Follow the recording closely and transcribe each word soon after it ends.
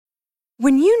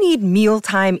When you need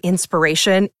mealtime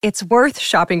inspiration, it's worth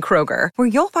shopping Kroger, where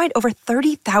you'll find over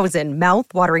 30,000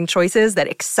 mouth-watering choices that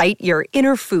excite your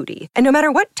inner foodie. And no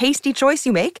matter what tasty choice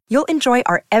you make, you'll enjoy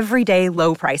our everyday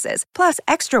low prices, plus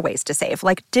extra ways to save,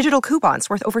 like digital coupons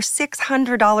worth over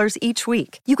 $600 each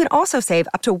week. You can also save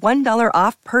up to $1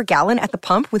 off per gallon at the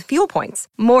pump with fuel points.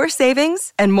 More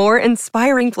savings and more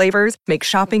inspiring flavors make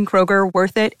shopping Kroger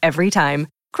worth it every time.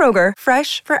 Kroger,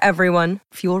 fresh for everyone.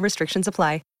 Fuel restrictions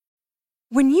apply.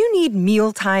 When you need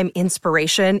mealtime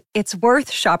inspiration, it's worth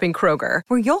shopping Kroger,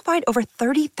 where you'll find over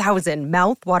 30,000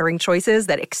 mouth-watering choices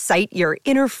that excite your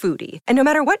inner foodie. And no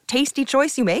matter what tasty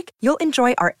choice you make, you'll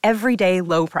enjoy our everyday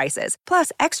low prices,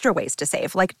 plus extra ways to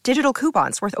save, like digital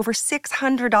coupons worth over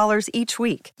 $600 each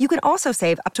week. You can also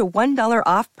save up to $1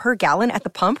 off per gallon at the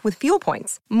pump with fuel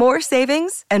points. More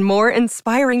savings and more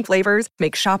inspiring flavors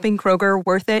make shopping Kroger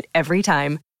worth it every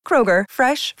time. Kroger,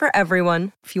 fresh for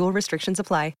everyone. Fuel restrictions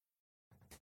apply.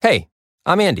 Hey,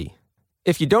 I'm Andy.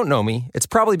 If you don't know me, it's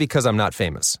probably because I'm not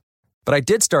famous. But I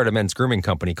did start a men's grooming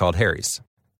company called Harry's.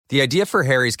 The idea for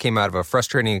Harry's came out of a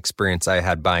frustrating experience I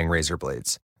had buying razor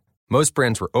blades. Most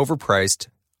brands were overpriced,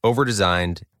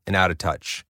 overdesigned, and out of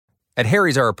touch. At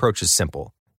Harry's, our approach is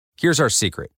simple. Here's our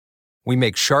secret. We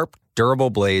make sharp, durable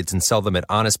blades and sell them at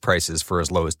honest prices for as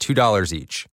low as $2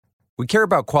 each. We care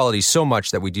about quality so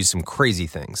much that we do some crazy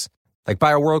things, like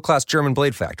buy a world-class German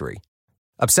blade factory.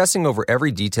 Obsessing over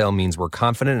every detail means we're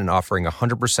confident in offering a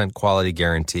 100% quality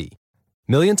guarantee.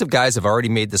 Millions of guys have already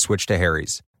made the switch to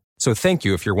Harry's, so thank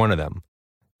you if you're one of them.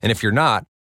 And if you're not,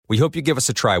 we hope you give us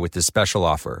a try with this special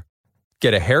offer.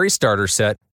 Get a Harry's starter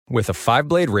set with a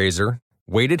 5-blade razor,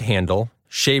 weighted handle,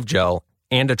 shave gel,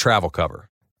 and a travel cover,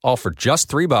 all for just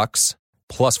 $3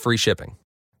 plus free shipping.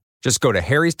 Just go to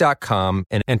harrys.com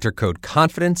and enter code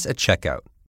CONFIDENCE at checkout.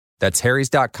 That's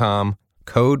harrys.com,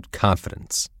 code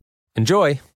CONFIDENCE.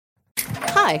 Enjoy!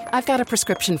 Hi, I've got a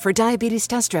prescription for diabetes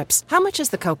test strips. How much is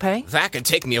the copay? That could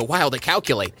take me a while to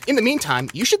calculate. In the meantime,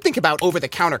 you should think about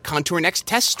over-the-counter Contour Next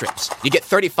test strips. You get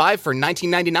 35 for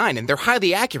 $19.99, and they're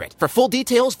highly accurate. For full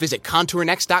details, visit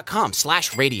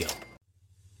contournext.com/radio.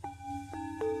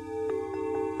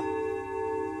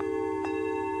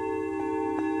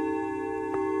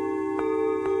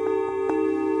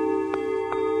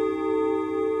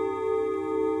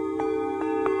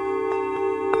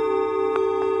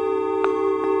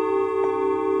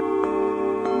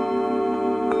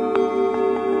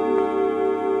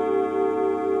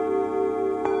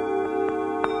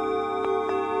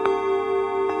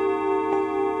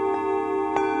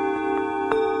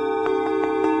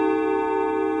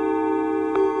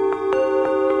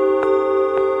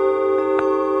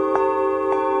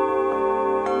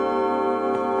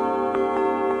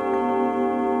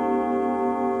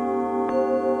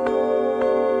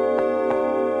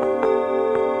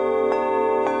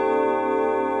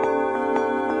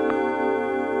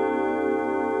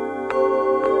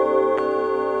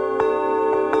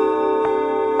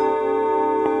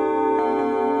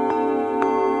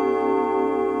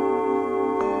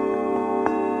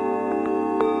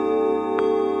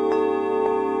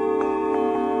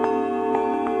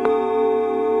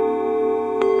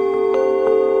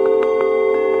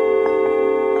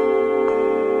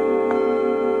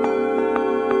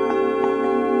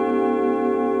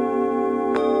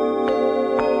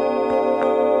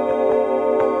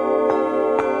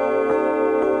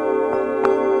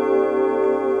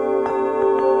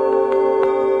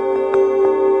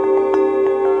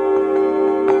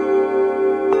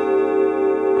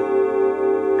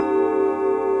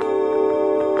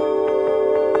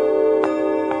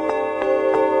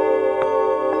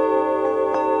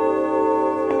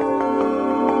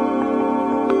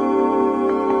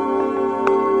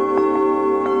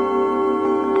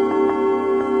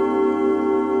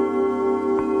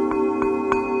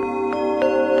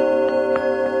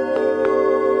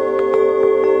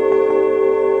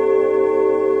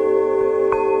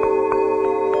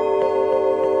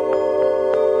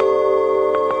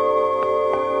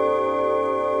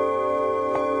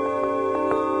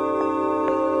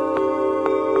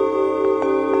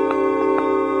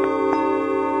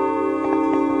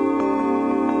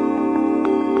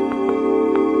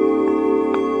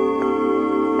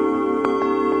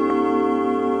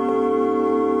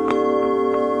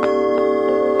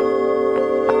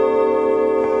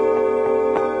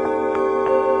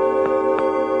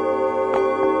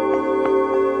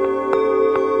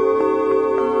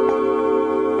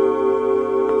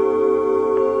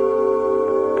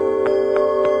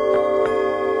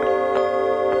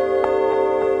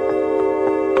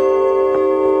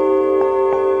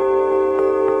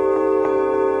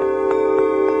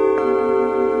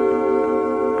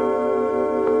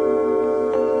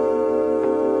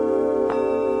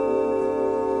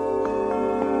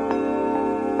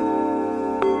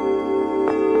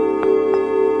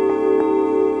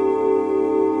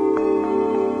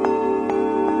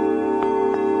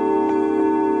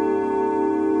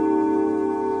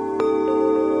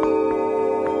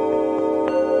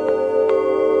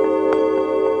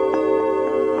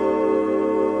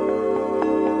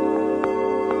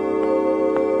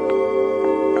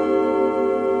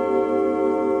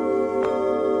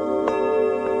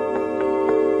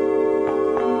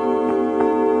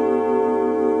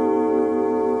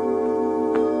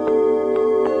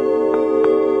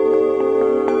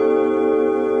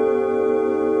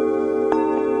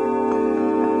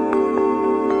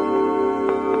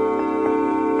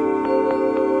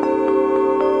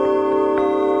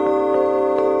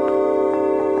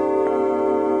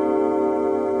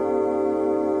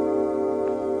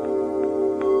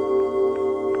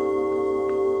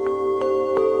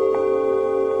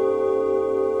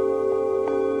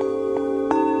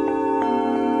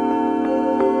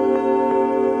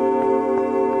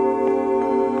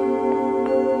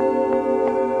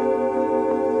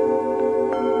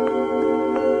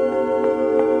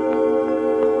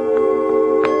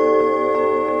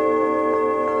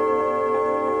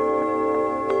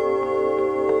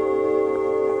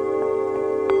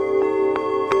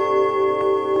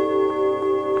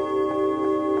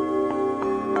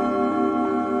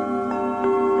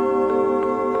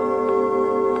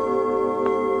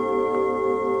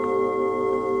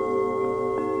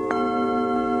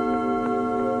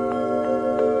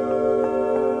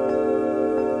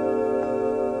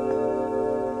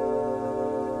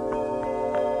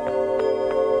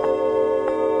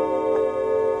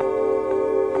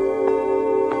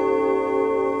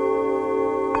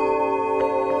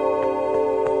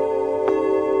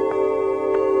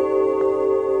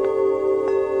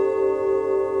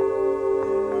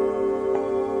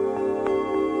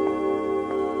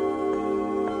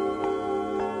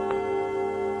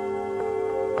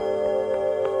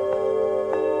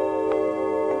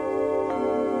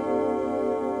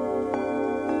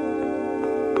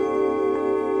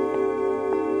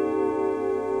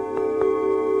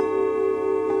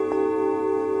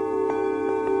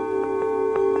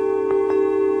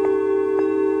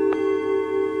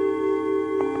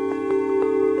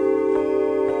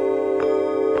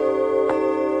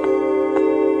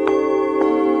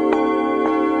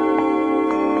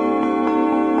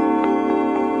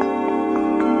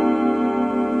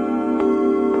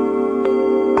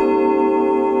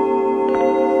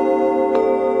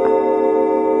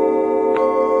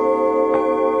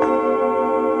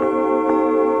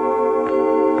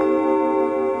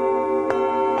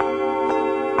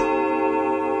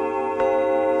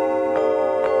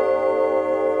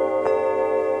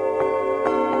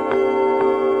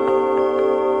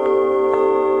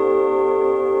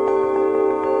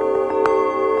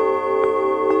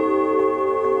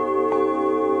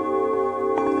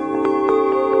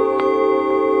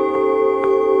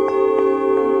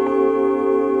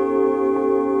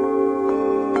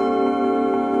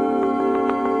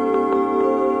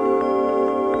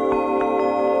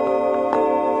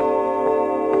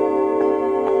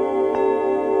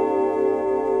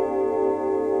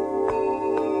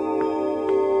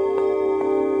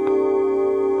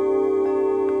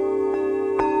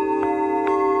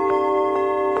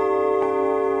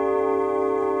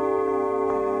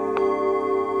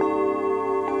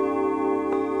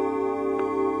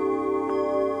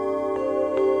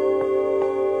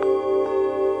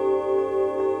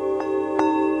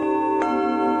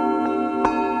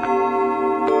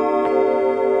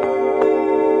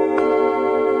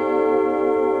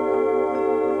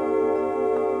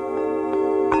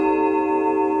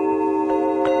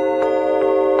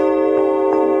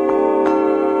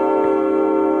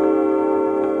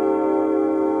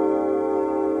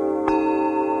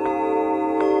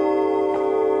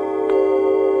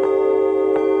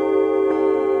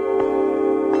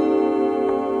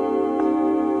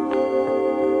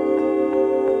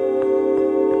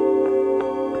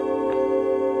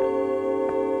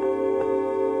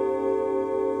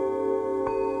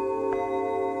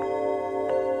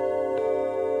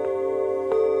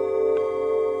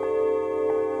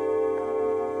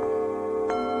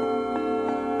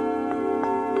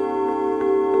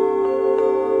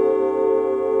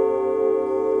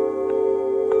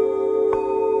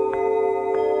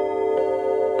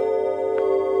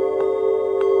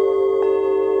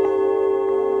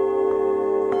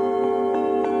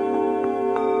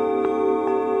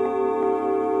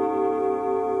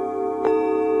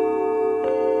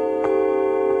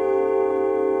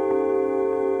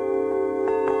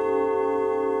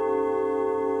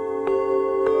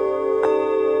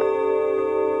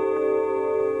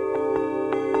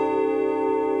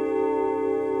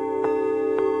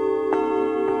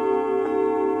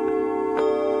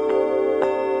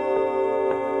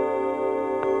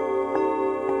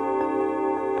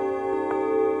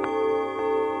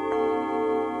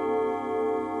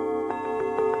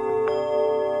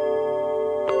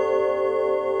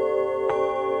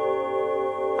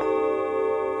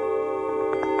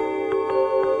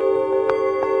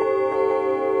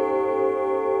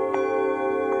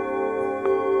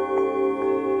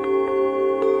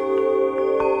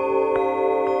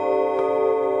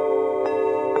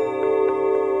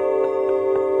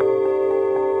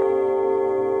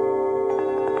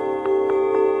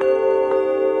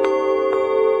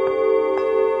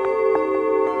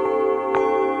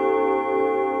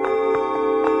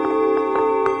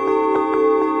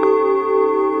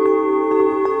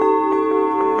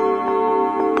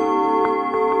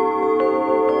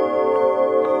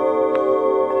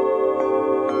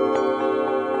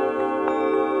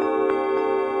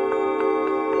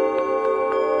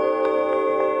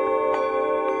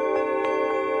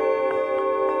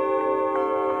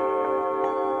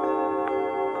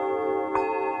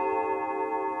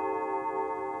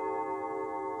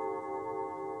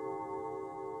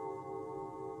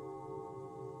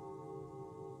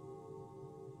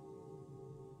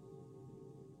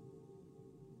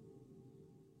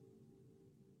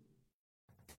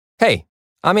 Hey,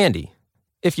 I'm Andy.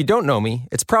 If you don't know me,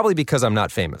 it's probably because I'm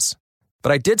not famous.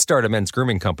 But I did start a men's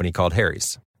grooming company called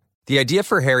Harry's. The idea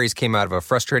for Harry's came out of a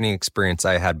frustrating experience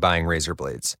I had buying razor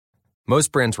blades.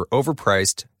 Most brands were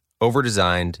overpriced,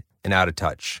 overdesigned, and out of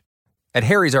touch. At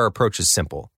Harry's, our approach is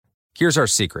simple. Here's our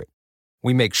secret.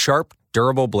 We make sharp,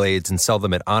 durable blades and sell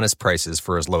them at honest prices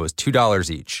for as low as $2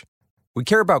 each. We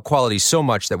care about quality so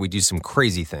much that we do some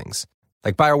crazy things,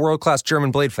 like buy a world-class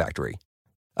German blade factory.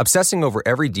 Obsessing over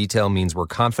every detail means we're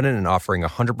confident in offering a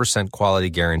 100% quality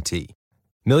guarantee.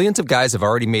 Millions of guys have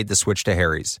already made the switch to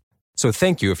Harry's, so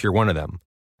thank you if you're one of them.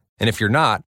 And if you're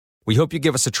not, we hope you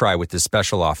give us a try with this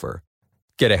special offer.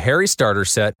 Get a Harry's starter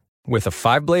set with a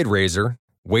 5-blade razor,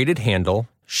 weighted handle,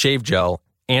 shave gel,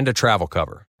 and a travel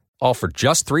cover, all for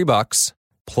just $3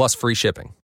 plus free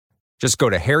shipping. Just go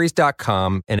to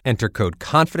harrys.com and enter code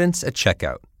CONFIDENCE at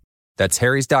checkout. That's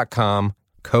harrys.com,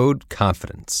 code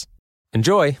CONFIDENCE.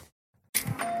 Enjoy.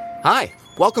 Hi,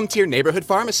 welcome to your neighborhood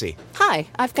pharmacy. Hi,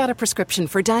 I've got a prescription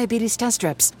for diabetes test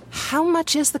strips. How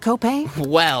much is the copay?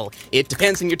 Well, it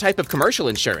depends on your type of commercial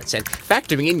insurance and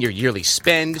factoring in your yearly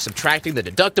spend, subtracting the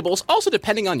deductibles, also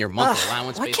depending on your monthly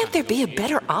allowance. Why can't there be a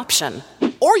better option?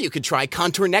 Or you could try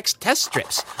Contour Next test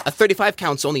strips. A 35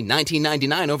 count's only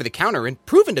 $19.99 over the counter and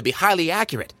proven to be highly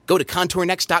accurate. Go to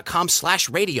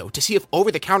contournext.com/radio to see if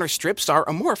over-the-counter strips are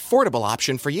a more affordable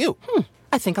option for you.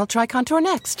 I think I'll try Contour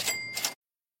Next.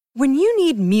 When you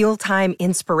need mealtime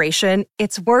inspiration,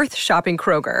 it's worth shopping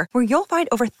Kroger, where you'll find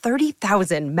over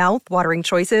 30,000 mouth-watering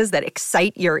choices that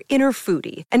excite your inner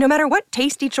foodie. And no matter what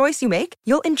tasty choice you make,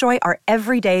 you'll enjoy our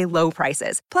everyday low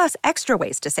prices, plus extra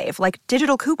ways to save, like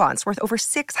digital coupons worth over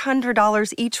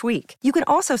 $600 each week. You can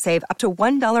also save up to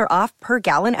 $1 off per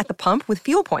gallon at the pump with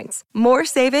fuel points. More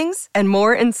savings and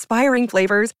more inspiring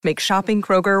flavors make shopping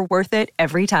Kroger worth it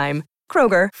every time.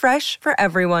 Kroger, fresh for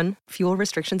everyone. Fuel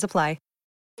restrictions apply.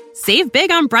 Save big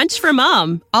on brunch for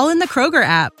mom, all in the Kroger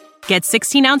app. Get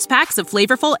 16-ounce packs of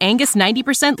flavorful Angus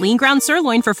 90% lean ground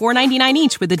sirloin for $4.99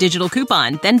 each with a digital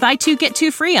coupon. Then buy 2, get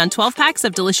 2 free on 12 packs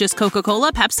of delicious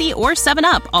Coca-Cola, Pepsi, or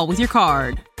 7-Up, all with your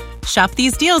card. Shop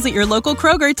these deals at your local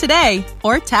Kroger today,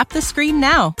 or tap the screen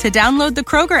now to download the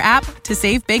Kroger app to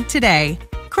save big today.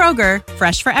 Kroger,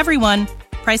 fresh for everyone.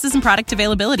 Prices and product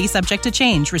availability subject to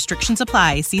change. Restrictions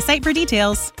apply. See site for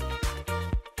details.